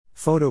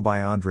Photo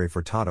by Andre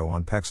Furtado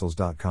on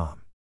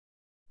Pexels.com.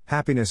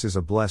 Happiness is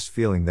a blessed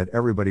feeling that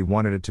everybody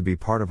wanted it to be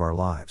part of our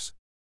lives.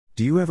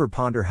 Do you ever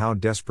ponder how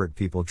desperate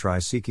people try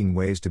seeking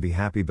ways to be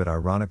happy, but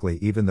ironically,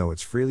 even though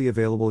it's freely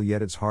available,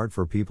 yet it's hard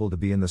for people to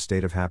be in the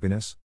state of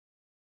happiness?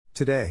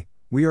 Today,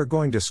 we are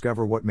going to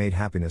discover what made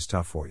happiness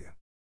tough for you.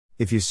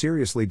 If you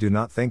seriously do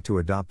not think to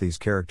adopt these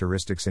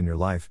characteristics in your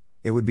life,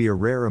 it would be a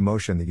rare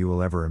emotion that you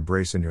will ever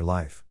embrace in your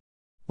life.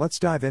 Let's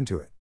dive into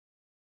it.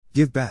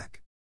 Give back.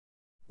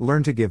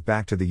 Learn to give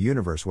back to the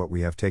universe what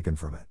we have taken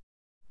from it.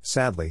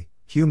 Sadly,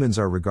 humans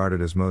are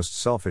regarded as most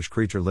selfish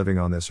creature living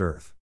on this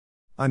earth.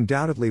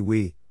 Undoubtedly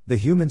we, the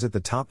humans at the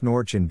top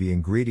notch in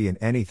being greedy in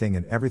anything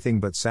and everything,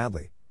 but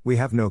sadly, we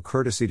have no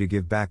courtesy to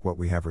give back what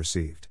we have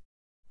received.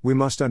 We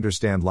must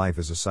understand life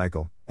is a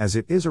cycle, as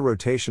it is a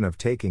rotation of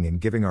taking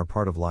and giving our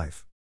part of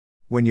life.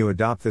 When you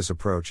adopt this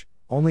approach,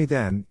 only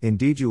then,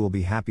 indeed, you will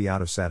be happy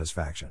out of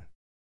satisfaction.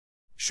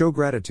 Show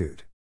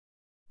gratitude.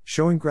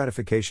 Showing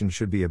gratification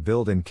should be a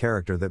built-in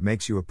character that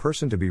makes you a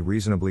person to be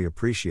reasonably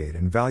appreciate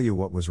and value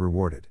what was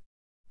rewarded.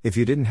 If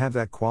you didn't have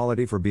that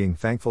quality for being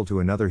thankful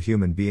to another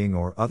human being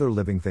or other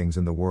living things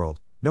in the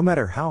world, no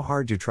matter how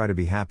hard you try to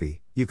be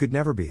happy, you could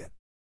never be it.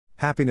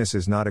 Happiness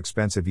is not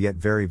expensive yet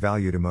very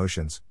valued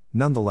emotions,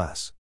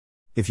 nonetheless.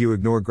 If you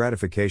ignore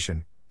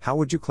gratification, how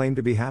would you claim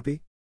to be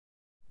happy?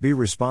 Be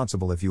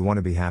responsible if you want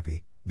to be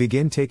happy.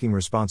 Begin taking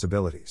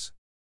responsibilities.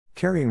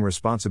 Carrying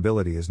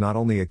responsibility is not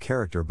only a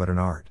character but an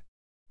art.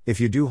 If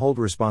you do hold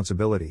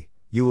responsibility,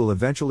 you will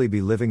eventually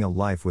be living a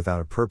life without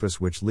a purpose,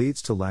 which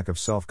leads to lack of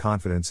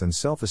self-confidence and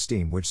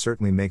self-esteem, which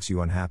certainly makes you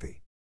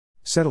unhappy.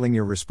 Settling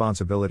your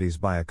responsibilities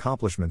by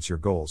accomplishments, your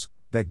goals,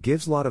 that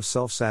gives a lot of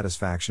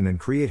self-satisfaction and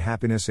create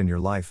happiness in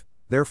your life.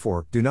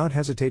 Therefore, do not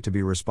hesitate to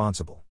be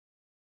responsible.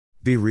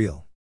 Be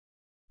real.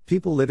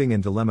 People living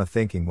in dilemma,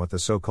 thinking what the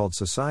so-called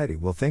society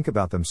will think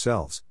about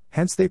themselves,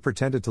 hence they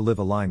pretended to live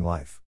a lying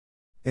life.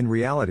 In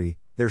reality,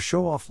 their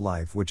show-off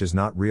life, which is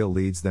not real,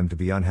 leads them to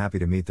be unhappy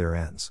to meet their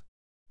ends.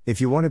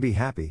 If you want to be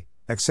happy,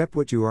 accept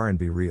what you are and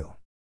be real.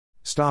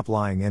 Stop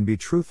lying and be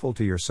truthful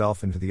to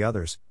yourself and to the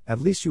others,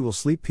 at least you will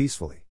sleep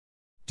peacefully.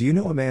 Do you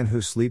know a man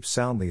who sleeps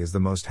soundly is the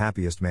most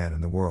happiest man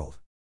in the world?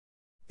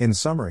 In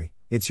summary,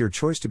 it's your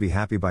choice to be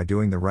happy by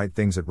doing the right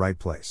things at right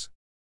place.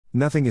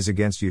 Nothing is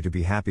against you to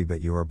be happy,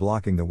 but you are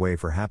blocking the way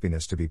for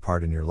happiness to be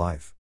part in your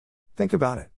life. Think about it.